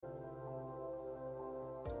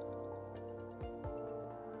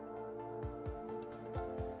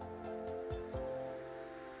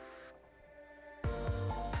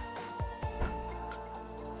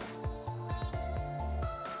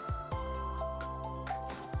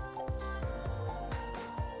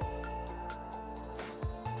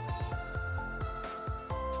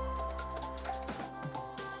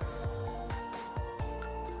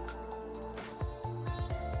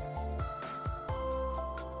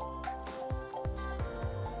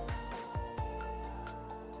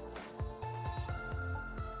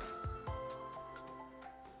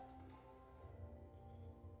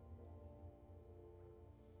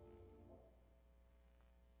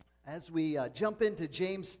As we jump into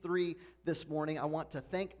James 3 this morning, I want to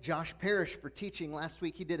thank Josh Parrish for teaching last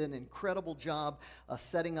week. He did an incredible job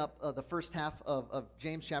setting up the first half of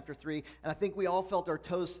James chapter 3. And I think we all felt our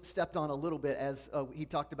toes stepped on a little bit as he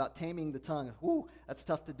talked about taming the tongue. Whew, that's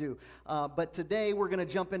tough to do. But today we're going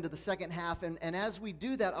to jump into the second half. And as we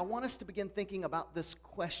do that, I want us to begin thinking about this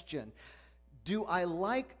question. Do I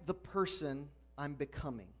like the person I'm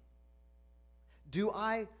becoming? Do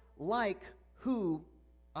I like who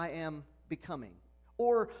I am becoming?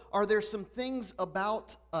 Or are there some things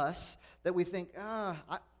about us that we think,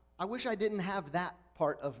 I wish I didn't have that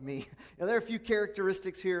part of me? There are a few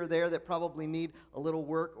characteristics here or there that probably need a little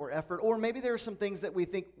work or effort. Or maybe there are some things that we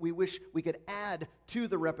think we wish we could add to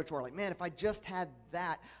the repertoire. Like, man, if I just had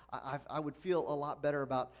that, I would feel a lot better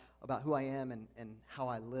about who I am and how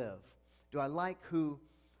I live. Do I like who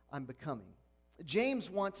I'm becoming? James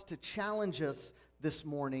wants to challenge us this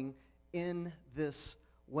morning in this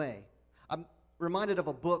way. I'm reminded of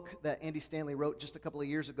a book that Andy Stanley wrote just a couple of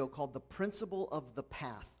years ago called The Principle of the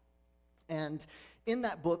Path. And in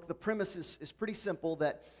that book, the premise is pretty simple,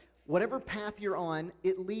 that whatever path you're on,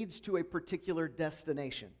 it leads to a particular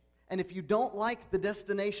destination. And if you don't like the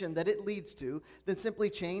destination that it leads to, then simply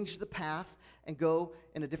change the path and go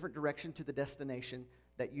in a different direction to the destination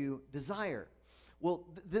that you desire. Well,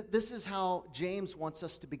 this is how James wants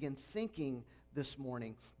us to begin thinking this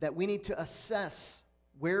morning, that we need to assess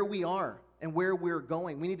where we are and where we're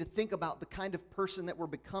going. We need to think about the kind of person that we're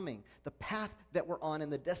becoming, the path that we're on,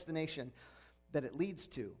 and the destination that it leads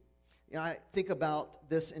to. You know, I think about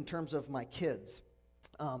this in terms of my kids.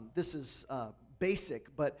 This is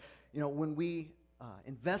basic, but when we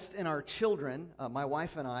invest in our children, my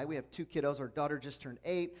wife and I, we have two kiddos. Our daughter just turned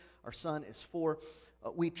 8. Our son is 4.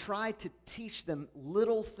 We try to teach them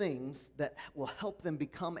little things that will help them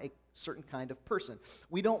become a certain kind of person.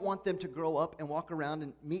 We don't want them to grow up and walk around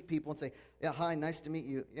and meet people and say, yeah, hi, nice to meet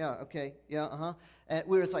you. Yeah, okay, yeah, uh-huh. And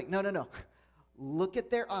we're just like, no. Look at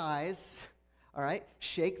their eyes, all right?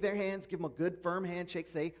 Shake their hands, give them a good firm handshake,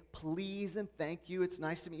 say please and thank you, it's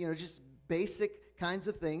nice to meet you. Just basic kinds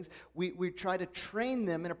of things. We try to train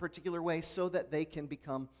them in a particular way so that they can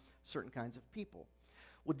become certain kinds of people.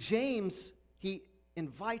 Well, James, he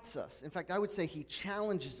invites us. In fact, I would say he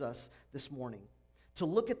challenges us this morning to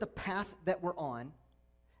look at the path that we're on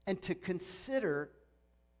and to consider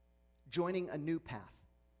joining a new path,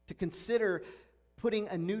 to consider putting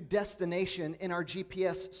a new destination in our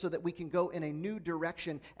GPS so that we can go in a new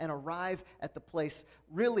direction and arrive at the place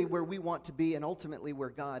really where we want to be and ultimately where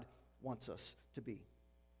God wants us to be.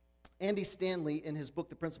 Andy Stanley, in his book,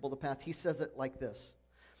 The Principle of the Path, he says it like this: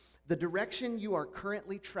 the direction you are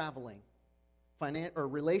currently traveling,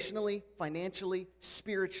 relationally, financially,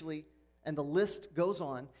 spiritually, and the list goes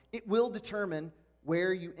on, it will determine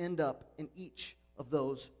where you end up in each of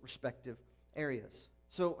those respective areas.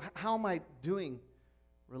 So how am I doing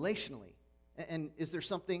relationally? And is there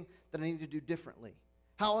something that I need to do differently?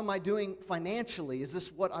 How am I doing financially? Is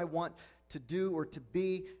this what I want to do or to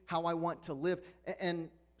be, how I want to live?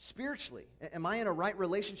 And spiritually, am I in a right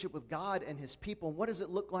relationship with God and His people? And what does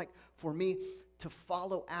it look like for me to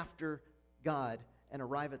follow after God and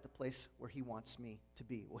arrive at the place where He wants me to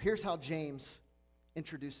be? Well, here's how James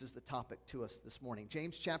introduces the topic to us this morning.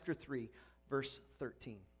 James chapter 3, verse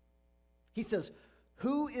 13. He says,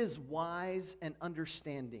 "Who is wise and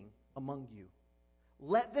understanding among you?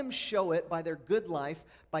 Let them show it by their good life,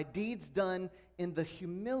 by deeds done in the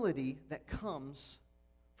humility that comes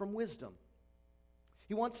from wisdom."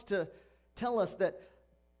 He wants to tell us that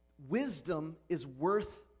wisdom is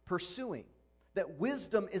worth pursuing, that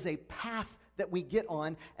wisdom is a path that we get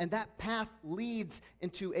on, and that path leads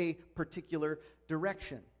into a particular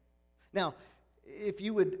direction. Now, if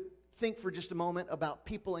you would think for just a moment about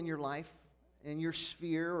people in your life, in your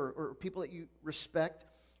sphere, or people that you respect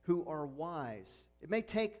who are wise, it may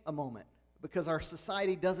take a moment because our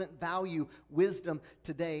society doesn't value wisdom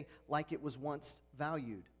today like it was once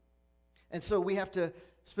valued. And so we have to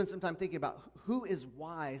spend some time thinking about who is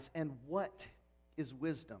wise and what is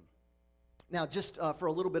wisdom. Now, just for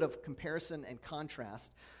a little bit of comparison and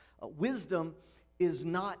contrast, wisdom is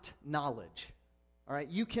not knowledge. All right,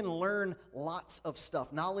 you can learn lots of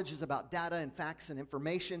stuff. Knowledge is about data and facts and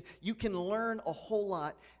information. You can learn a whole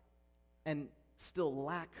lot and still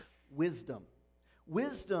lack wisdom.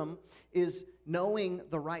 Wisdom is knowing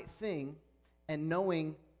the right thing and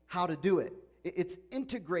knowing how to do it. It's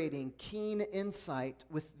integrating keen insight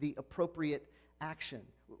with the appropriate action.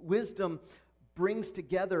 Wisdom brings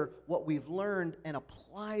together what we've learned and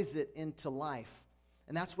applies it into life.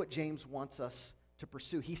 And that's what James wants us to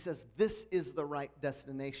pursue. He says this is the right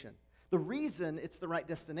destination. The reason it's the right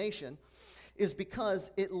destination is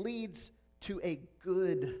because it leads to a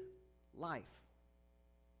good life.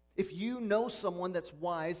 If you know someone that's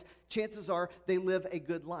wise, chances are they live a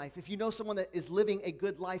good life. If you know someone that is living a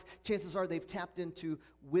good life, chances are they've tapped into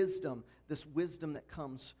wisdom, this wisdom that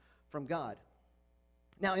comes from God.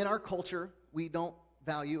 Now, in our culture, we don't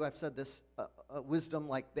value, I've said this, wisdom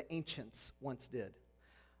like the ancients once did.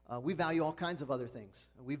 We value all kinds of other things.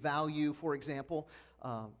 We value, for example,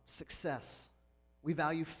 success. We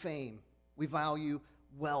value fame. We value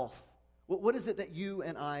wealth. What is it that you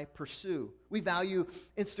and I pursue? We value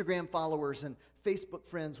Instagram followers and Facebook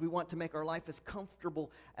friends. We want to make our life as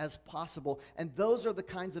comfortable as possible. And those are the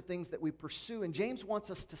kinds of things that we pursue. And James wants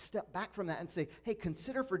us to step back from that and say, hey,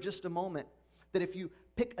 consider for just a moment that if you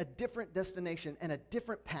pick a different destination and a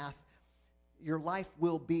different path, your life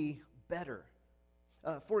will be better.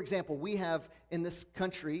 For example, we have in this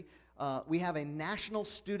country, we have a national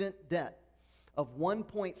student debt of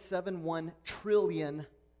 $1.71 trillion.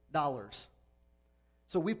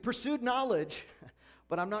 So we've pursued knowledge,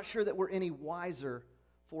 but I'm not sure that we're any wiser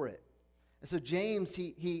for it. And so James,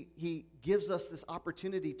 he gives us this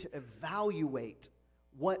opportunity to evaluate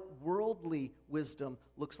what worldly wisdom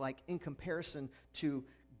looks like in comparison to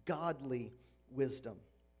godly wisdom.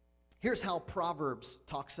 Here's how Proverbs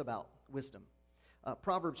talks about wisdom.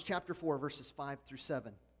 Proverbs chapter 4, verses 5 through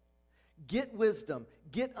 7. Get wisdom,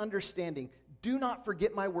 get understanding. Do not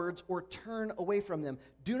forget my words or turn away from them.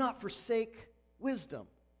 Do not forsake wisdom,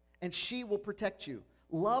 and she will protect you.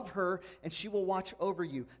 Love her, and she will watch over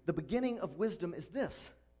you. The beginning of wisdom is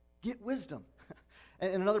this: get wisdom.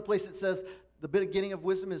 And in another place it says, the beginning of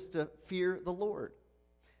wisdom is to fear the Lord.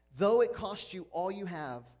 Though it costs you all you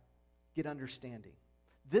have, get understanding.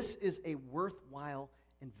 This is a worthwhile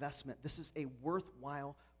investment. This is a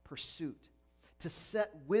worthwhile pursuit. To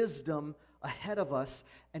set wisdom ahead of us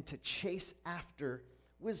and to chase after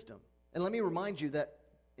wisdom. And let me remind you that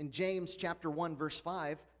in James chapter 1, verse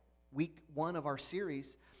 5, week 1 of our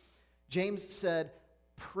series, James said,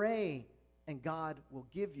 pray and God will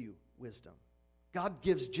give you wisdom. God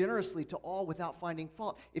gives generously to all without finding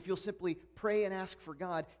fault. If you'll simply pray and ask for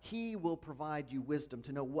God, He will provide you wisdom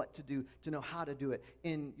to know what to do, to know how to do it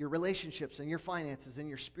in your relationships, in your finances, in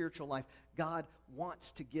your spiritual life. God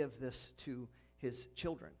wants to give this to His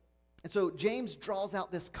children. And so James draws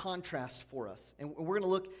out this contrast for us. And we're going to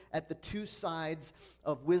look at the two sides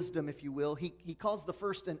of wisdom, if you will. He calls the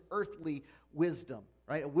first an earthly wisdom,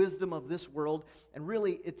 right? A wisdom of this world. And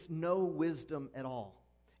really, it's no wisdom at all.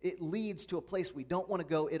 It leads to a place we don't want to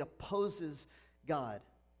go. It opposes God.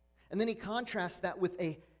 And then he contrasts that with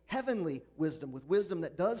a heavenly wisdom, with wisdom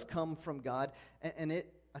that does come from God. And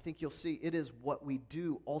it, I think you'll see, it is what we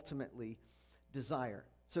do ultimately desire.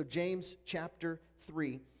 So James chapter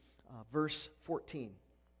 3, verse 14.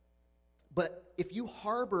 But if you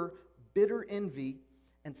harbor bitter envy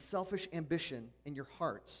and selfish ambition in your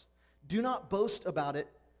hearts, do not boast about it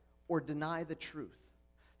or deny the truth.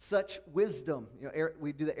 Such wisdom,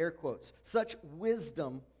 we do the air quotes, such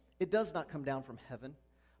wisdom, it does not come down from heaven,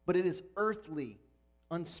 but it is earthly,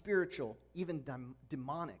 unspiritual, even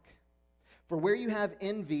demonic. For where you have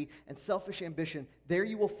envy and selfish ambition, there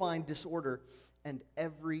you will find disorder and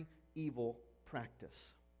every evil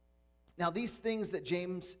practice. Now, these things that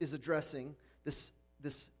James is addressing, this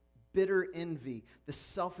bitter envy, this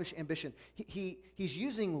selfish ambition, he's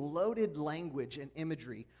using loaded language and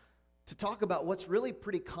imagery to talk about what's really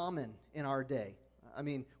pretty common in our day. I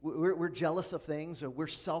mean, we're jealous of things, or we're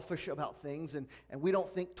selfish about things, and we don't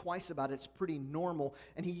think twice about it. It's pretty normal.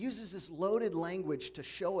 And he uses this loaded language to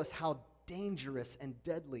show us how dangerous and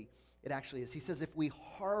deadly it actually is. He says if we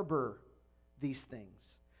harbor these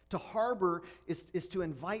things. To harbor is to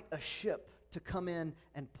invite a ship to come in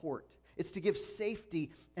and port. It's to give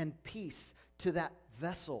safety and peace to that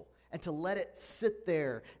vessel and to let it sit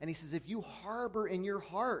there. And he says if you harbor in your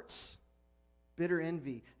hearts bitter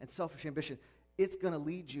envy and selfish ambition, it's going to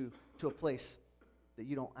lead you to a place that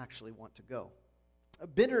you don't actually want to go.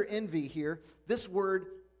 Bitter envy here, this word,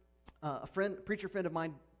 a preacher friend of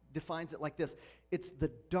mine defines it like this. It's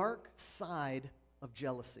the dark side of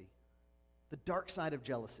jealousy. The dark side of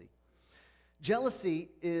jealousy. Jealousy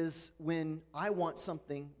is when I want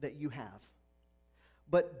something that you have.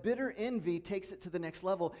 But bitter envy takes it to the next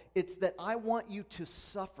level. It's that I want you to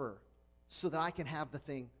suffer so that I can have the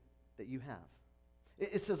thing that you have.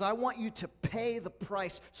 It says, I want you to pay the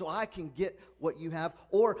price so I can get what you have.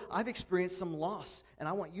 Or I've experienced some loss, and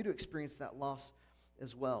I want you to experience that loss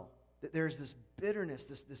as well. That there's this bitterness,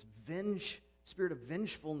 this spirit of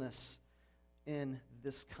vengefulness in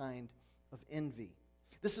this kind of envy.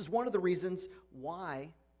 This is one of the reasons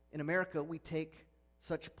why in America we take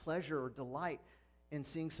such pleasure or delight in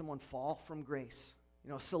seeing someone fall from grace. You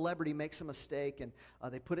know, a celebrity makes a mistake, and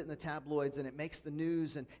they put it in the tabloids, and it makes the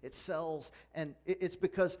news, and it sells. And it's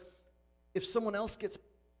because if someone else gets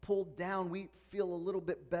pulled down, we feel a little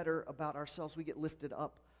bit better about ourselves. We get lifted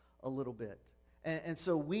up a little bit. And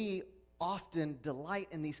so we often delight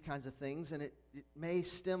in these kinds of things, and it may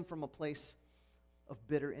stem from a place of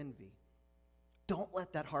bitter envy. Don't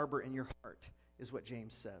let that harbor in your heart, is what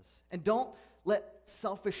James says. And don't let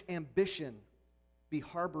selfish ambition be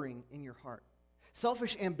harboring in your heart.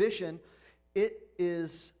 Selfish ambition, it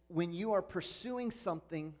is when you are pursuing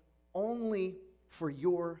something only for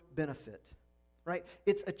your benefit, right?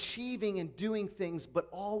 It's achieving and doing things, but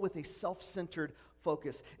all with a self-centered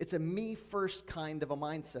focus. It's a me-first kind of a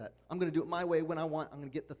mindset. I'm going to do it my way when I want. I'm going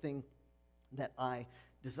to get the thing that I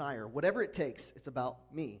desire. Whatever it takes, it's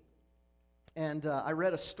about me. And I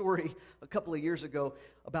read a story a couple of years ago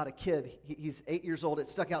about a kid. He's 8 years old. It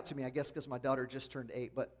stuck out to me, I guess, because my daughter just turned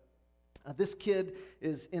 8. But this kid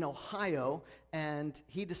is in Ohio, and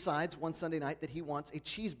he decides one Sunday night that he wants a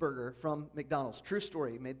cheeseburger from McDonald's. True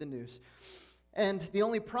story, made the news. And the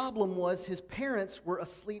only problem was his parents were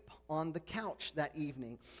asleep on the couch that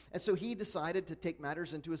evening. And so he decided to take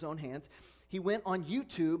matters into his own hands. He went on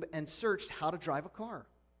YouTube and searched how to drive a car.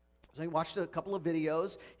 So he watched a couple of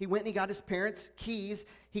videos. He went and he got his parents' keys.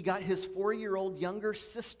 He got his 4-year-old younger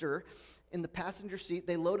sister in the passenger seat.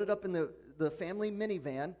 They loaded up in the family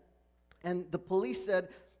minivan. And the police said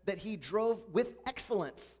that he drove with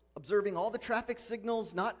excellence, observing all the traffic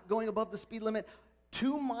signals, not going above the speed limit,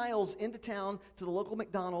 2 miles into town to the local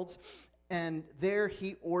McDonald's, and there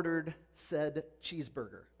he ordered said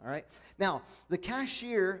cheeseburger, all right? Now, the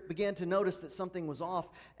cashier began to notice that something was off,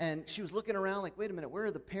 and she was looking around like, wait a minute, where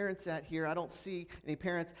are the parents at here? I don't see any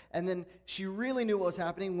parents. And then she really knew what was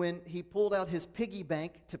happening when he pulled out his piggy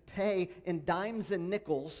bank to pay in dimes and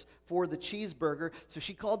nickels for the cheeseburger. So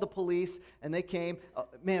she called the police, and they came.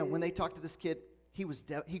 Man, when they talked to this kid,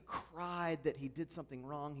 he cried that he did something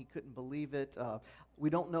wrong. He couldn't believe it. We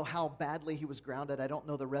don't know how badly he was grounded. I don't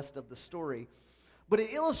know the rest of the story. But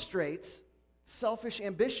it illustrates selfish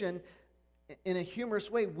ambition in a humorous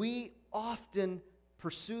way. We often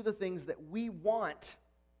pursue the things that we want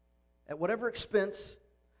at whatever expense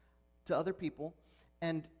to other people.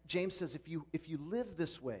 And James says if you live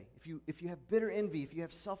this way, if you have bitter envy, if you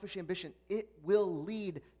have selfish ambition, it will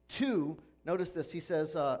lead to, notice this, he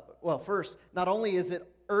says, first, not only is it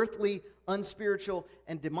earthly, unspiritual,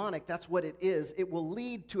 and demonic, that's what it is. It will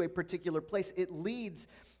lead to a particular place. It leads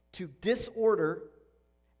to disorder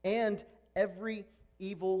and every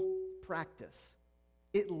evil practice.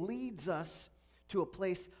 It leads us to a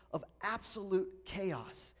place of absolute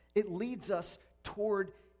chaos. It leads us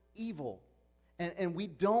toward evil. And we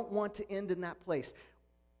don't want to end in that place.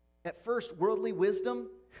 At first, worldly wisdom,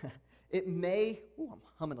 it may, I'm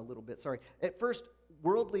humming a little bit, sorry. At first,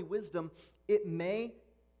 worldly wisdom, it may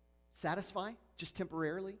satisfy just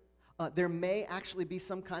temporarily. There may actually be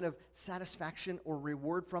some kind of satisfaction or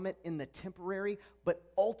reward from it in the temporary, but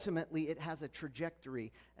ultimately it has a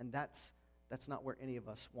trajectory, and that's not where any of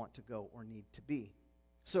us want to go or need to be.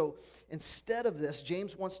 So instead of this,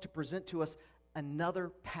 James wants to present to us another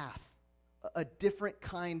path, a different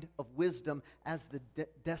kind of wisdom as the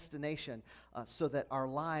destination, so that our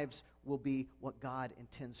lives will be what God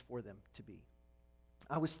intends for them to be.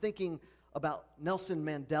 I was thinking about Nelson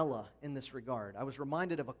Mandela in this regard. I was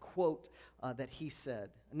reminded of a quote that he said.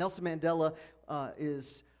 Nelson Mandela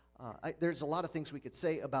there's a lot of things we could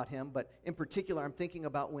say about him, but in particular, I'm thinking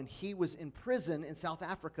about when he was in prison in South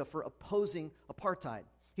Africa for opposing apartheid.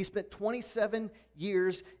 He spent 27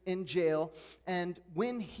 years in jail, and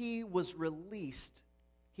when he was released,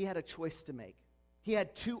 he had a choice to make. He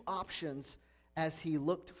had 2 options as he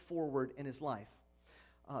looked forward in his life.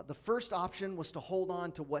 The first option was to hold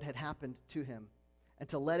on to what had happened to him and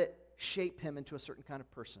to let it shape him into a certain kind of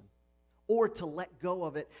person, or to let go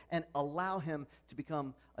of it and allow him to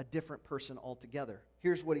become a different person altogether.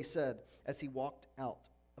 Here's what he said as he walked out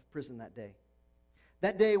of prison that day.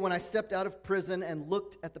 That day when I stepped out of prison and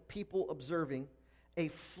looked at the people observing, a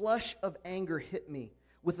flush of anger hit me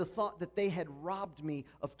with the thought that they had robbed me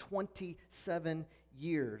of 27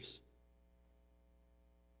 years.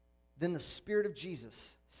 Then the Spirit of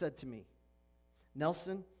Jesus said to me,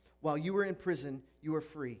 Nelson, while you were in prison, you were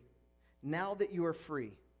free. Now that you are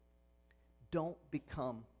free, don't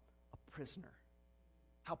become a prisoner.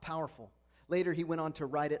 How powerful. Later, he went on to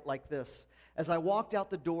write it like this. As I walked out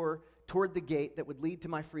the door toward the gate that would lead to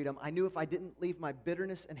my freedom, I knew if I didn't leave my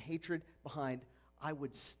bitterness and hatred behind, I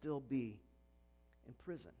would still be in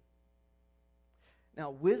prison.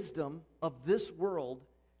 Now, wisdom of this world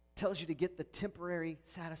tells you to get the temporary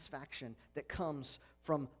satisfaction that comes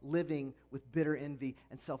from living with bitter envy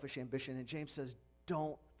and selfish ambition. And James says,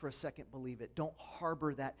 don't for a second believe it. Don't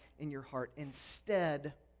harbor that in your heart.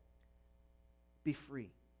 Instead, be free.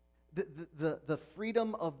 The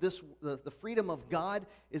freedom of the freedom of God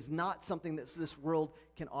is not something that this world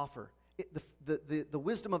can offer. The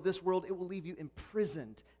wisdom of this world, it will leave you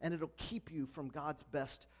imprisoned, and it'll keep you from God's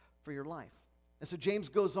best for your life. And so James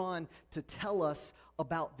goes on to tell us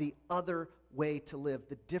about the other way to live,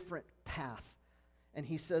 the different path. And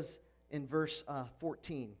he says in verse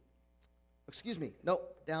 14,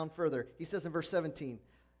 down further. He says in verse 17,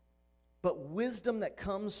 but wisdom that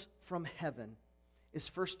comes from heaven is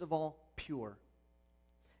first of all pure.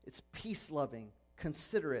 It's peace-loving,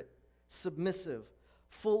 considerate, submissive,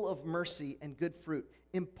 full of mercy and good fruit,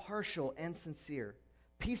 impartial and sincere.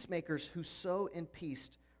 Peacemakers who sow in peace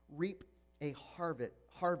reap a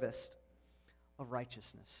harvest of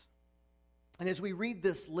righteousness. And as we read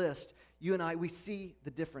this list, you and I, we see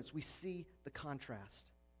the difference. We see the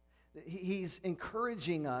contrast. He's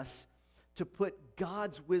encouraging us to put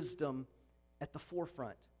God's wisdom at the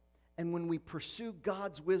forefront. And when we pursue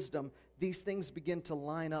God's wisdom, these things begin to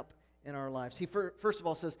line up in our lives. He first of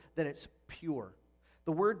all says that it's pure.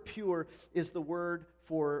 The word pure is the word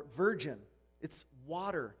for virgin. It's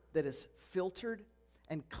water that is filtered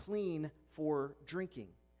and clean for drinking.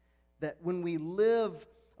 That when we live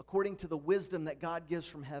according to the wisdom that God gives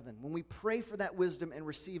from heaven, when we pray for that wisdom and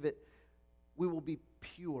receive it, we will be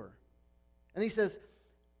pure. And he says,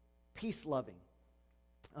 peace-loving.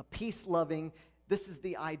 Peace-loving, this is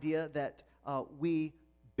the idea that we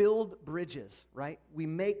build bridges, right? We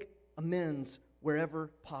make amends wherever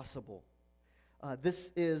possible.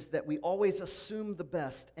 This is that we always assume the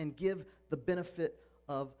best and give the benefit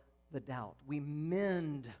of the doubt. We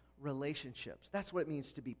mend relationships. That's what it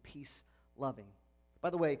means to be peace-loving. By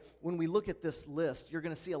the way, when we look at this list, you're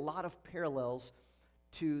going to see a lot of parallels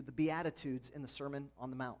to the Beatitudes in the Sermon on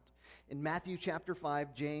the Mount. In Matthew chapter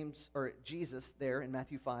 5, Jesus there in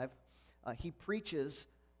Matthew 5, he preaches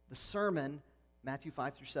the sermon, Matthew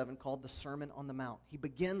 5 through 7, called the Sermon on the Mount. He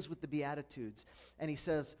begins with the Beatitudes, and he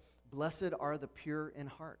says, blessed are the pure in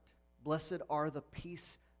heart. Blessed are the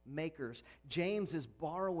peacemakers. James is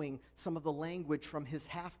borrowing some of the language from his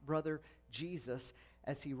half-brother Jesus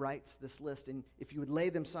as he writes this list. And if you would lay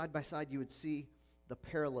them side by side, you would see the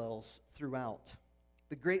parallels throughout.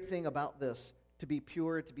 The great thing about this, to be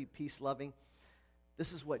pure, to be peace-loving,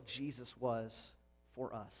 this is what Jesus was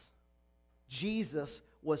for us. Jesus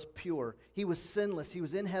was pure. He was sinless. He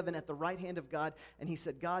was in heaven at the right hand of God, and he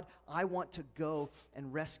said, God, I want to go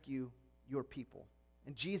and rescue your people.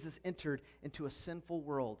 And Jesus entered into a sinful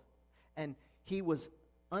world, and he was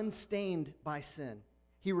unstained by sin.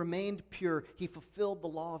 He remained pure. He fulfilled the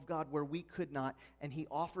law of God where we could not, and he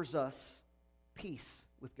offers us peace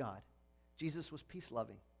with God. Jesus was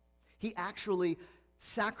peace-loving. He actually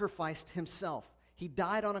sacrificed himself. He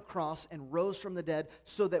died on a cross and rose from the dead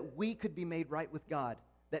so that we could be made right with God.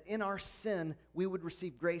 That in our sin, we would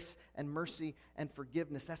receive grace and mercy and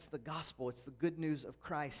forgiveness. That's the gospel. It's the good news of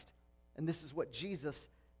Christ. And this is what Jesus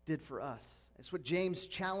did for us. It's what James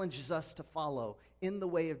challenges us to follow in the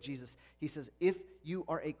way of Jesus. He says, if you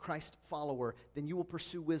are a Christ follower, then you will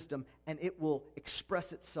pursue wisdom, and it will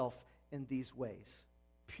express itself in these ways.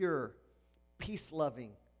 Pure,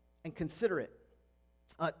 peace-loving, and considerate.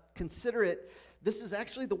 Considerate, this is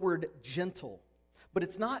actually the word gentle, but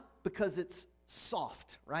it's not because it's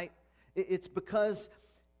soft, right? It's because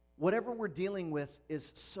whatever we're dealing with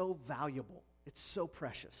is so valuable. It's so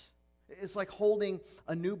precious. It's like holding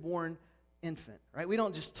a newborn infant, right? We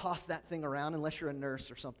don't just toss that thing around unless you're a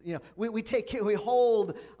nurse or something. You know, we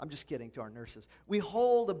hold, I'm just kidding to our nurses. We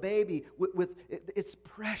hold a baby with it's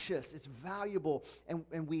precious, it's valuable,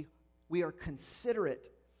 and we are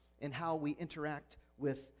considerate in how we interact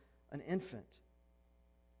with an infant.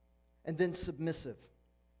 And then submissive.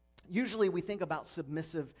 Usually we think about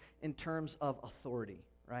submissive in terms of authority,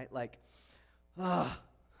 right? Like,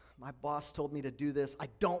 my boss told me to do this. I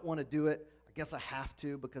don't want to do it. I guess I have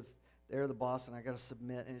to because they're the boss and I got to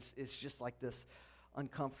submit. And it's just like this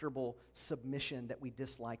uncomfortable submission that we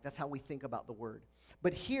dislike. That's how we think about the word.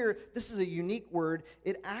 But here, this is a unique word.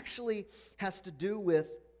 It actually has to do with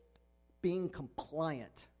being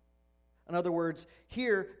compliant. In other words,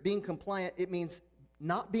 here, being compliant, it means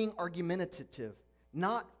not being argumentative,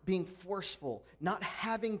 not being forceful, not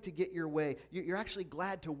having to get your way. You're actually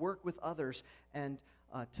glad to work with others and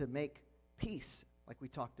to make peace, like we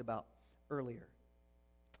talked about earlier.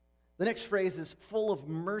 The next phrase is full of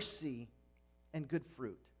mercy and good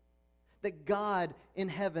fruit. That God in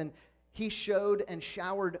heaven, he showed and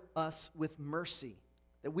showered us with mercy.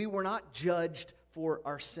 That we were not judged for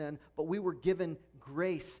our sin, but we were given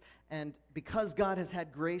grace. And because God has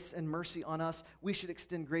had grace and mercy on us, we should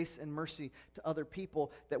extend grace and mercy to other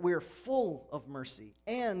people, that we are full of mercy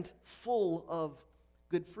and full of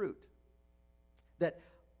good fruit. That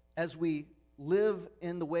as we live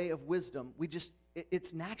in the way of wisdom,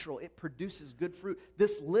 it's natural. It produces good fruit.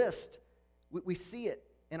 This list, we see it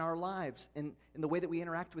in our lives, in the way that we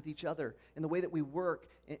interact with each other, in the way that we work,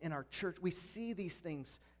 in our church. We see these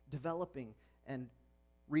things developing and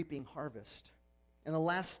reaping harvest. And the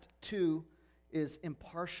last two is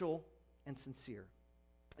impartial and sincere.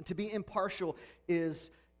 And to be impartial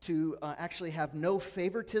is to actually have no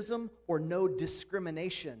favoritism or no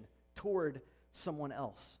discrimination toward someone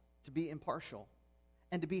else. To be impartial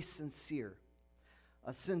and to be sincere.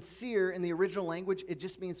 Sincere in the original language, it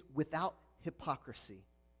just means without hypocrisy.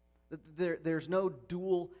 There's no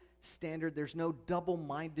dual standard. There's no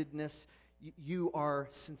double-mindedness. You are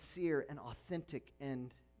sincere and authentic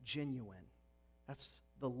and genuine. That's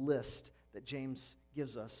the list that James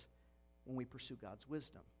gives us when we pursue God's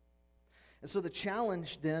wisdom. And so the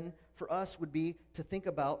challenge then for us would be to think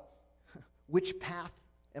about, which path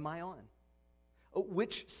am I on?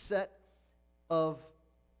 Which set of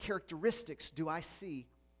characteristics do I see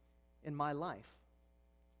in my life?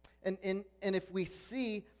 And if we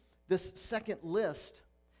see this second list,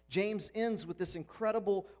 James ends with this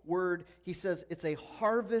incredible word. He says it's a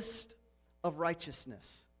harvest of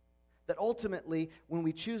righteousness. That ultimately, when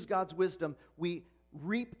we choose God's wisdom, we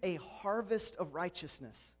reap a harvest of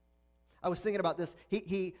righteousness. I was thinking about this.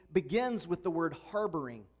 He begins with the word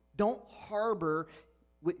harboring. Don't harbor.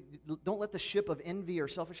 Don't let the ship of envy or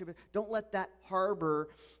selfishness, don't let that harbor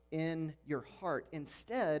in your heart.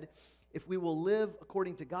 Instead, if we will live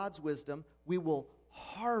according to God's wisdom, we will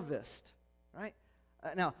harvest, right?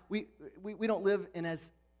 Now, we don't live in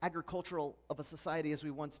as agricultural of a society as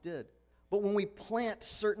we once did. But when we plant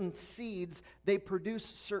certain seeds, they produce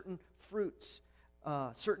certain fruits,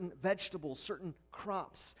 certain vegetables, certain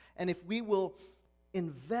crops. And if we will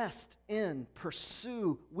invest in,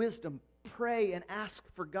 pursue wisdom, pray and ask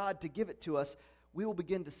for God to give it to us, we will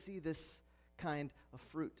begin to see this kind of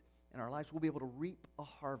fruit in our lives. We'll be able to reap a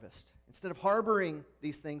harvest. Instead of harboring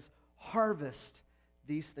these things, harvest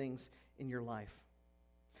these things in your life.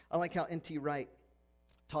 I like how N.T. Wright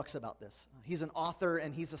talks about this. He's an author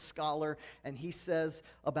and he's a scholar, and he says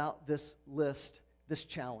about this list, this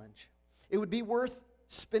challenge. It would be worth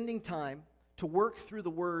spending time to work through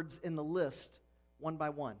the words in the list one by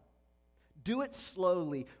one. Do it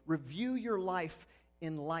slowly. Review your life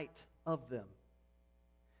in light of them.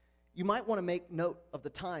 You might want to make note of the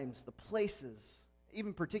times, the places,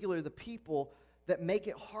 even particularly the people that make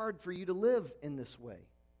it hard for you to live in this way.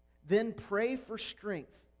 Then pray for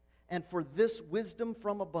strength and for this wisdom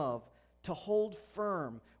from above to hold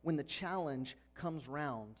firm when the challenge comes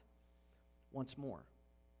round once more.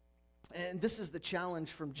 And this is the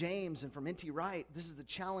challenge from James and from N.T. Wright. This is the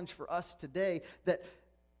challenge for us today, that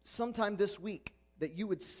sometime this week that you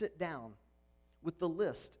would sit down with the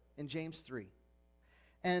list in James 3.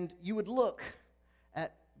 And you would look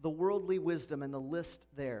at the worldly wisdom and the list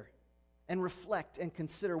there and reflect and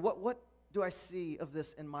consider, what do I see of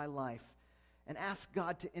this in my life? And ask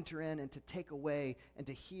God to enter in and to take away and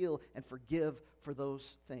to heal and forgive for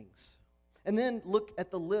those things. And then look at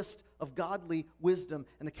the list of godly wisdom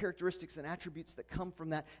and the characteristics and attributes that come from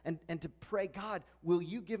that, and to pray, God, will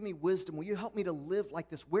you give me wisdom? Will you help me to live like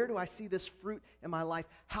this? Where do I see this fruit in my life?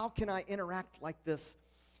 How can I interact like this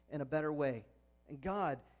in a better way? And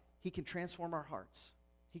God, He can transform our hearts.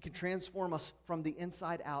 He can transform us from the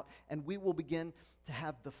inside out, and we will begin to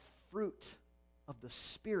have the fruit of the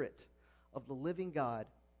Spirit of the living God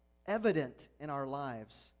evident in our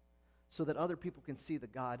lives, so that other people can see the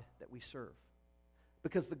God that we serve.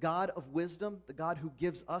 Because the God of wisdom, the God who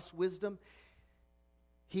gives us wisdom,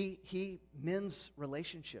 He mends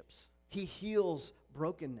relationships. He heals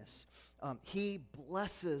brokenness. He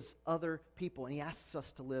blesses other people, and He asks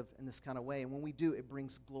us to live in this kind of way. And when we do, it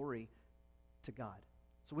brings glory to God.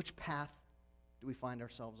 So which path do we find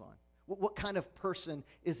ourselves on? What kind of person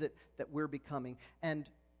is it that we're becoming? And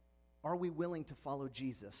are we willing to follow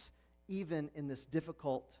Jesus, even in this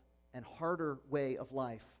difficult and harder way of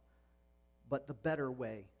life, but the better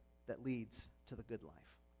way that leads to the good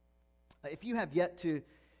life? If you have yet to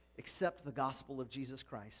accept the gospel of Jesus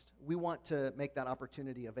Christ, we want to make that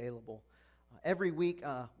opportunity available. Every week,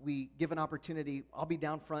 we give an opportunity. I'll be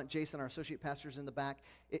down front. Jason, our associate pastor, is in the back.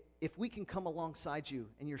 If we can come alongside you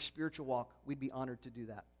in your spiritual walk, we'd be honored to do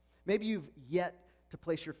that. Maybe you've yet to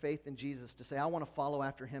place your faith in Jesus, to say, I want to follow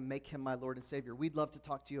after Him, make Him my Lord and Savior. We'd love to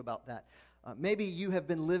talk to you about that. Maybe you have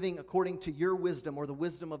been living according to your wisdom or the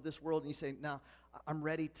wisdom of this world, and you say, "Now, I'm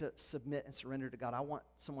ready to submit and surrender to God. I want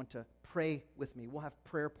someone to pray with me." We'll have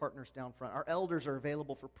prayer partners down front. Our elders are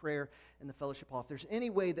available for prayer in the fellowship hall. If there's any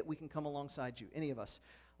way that we can come alongside you, any of us,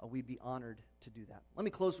 we'd be honored to do that. Let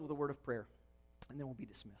me close with a word of prayer, and then we'll be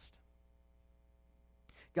dismissed.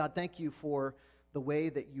 God, thank you for the way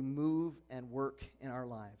that you move and work in our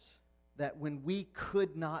lives, that when we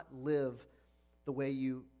could not live the way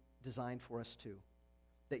you designed for us to,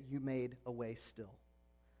 that you made a way still.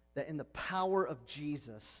 That in the power of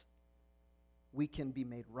Jesus, we can be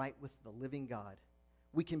made right with the living God.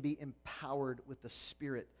 We can be empowered with the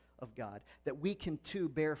Spirit of God. That we can too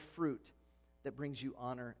bear fruit that brings you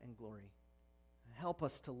honor and glory. Help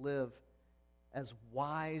us to live as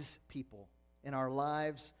wise people in our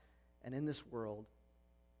lives and in this world,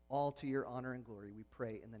 all to your honor and glory. We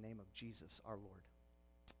pray in the name of Jesus our Lord.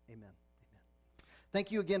 Amen. Thank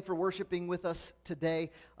you again for worshiping with us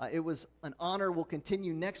today. It was an honor. We'll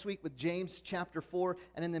continue next week with James chapter 4.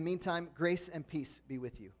 And in the meantime, grace and peace be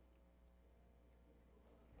with you.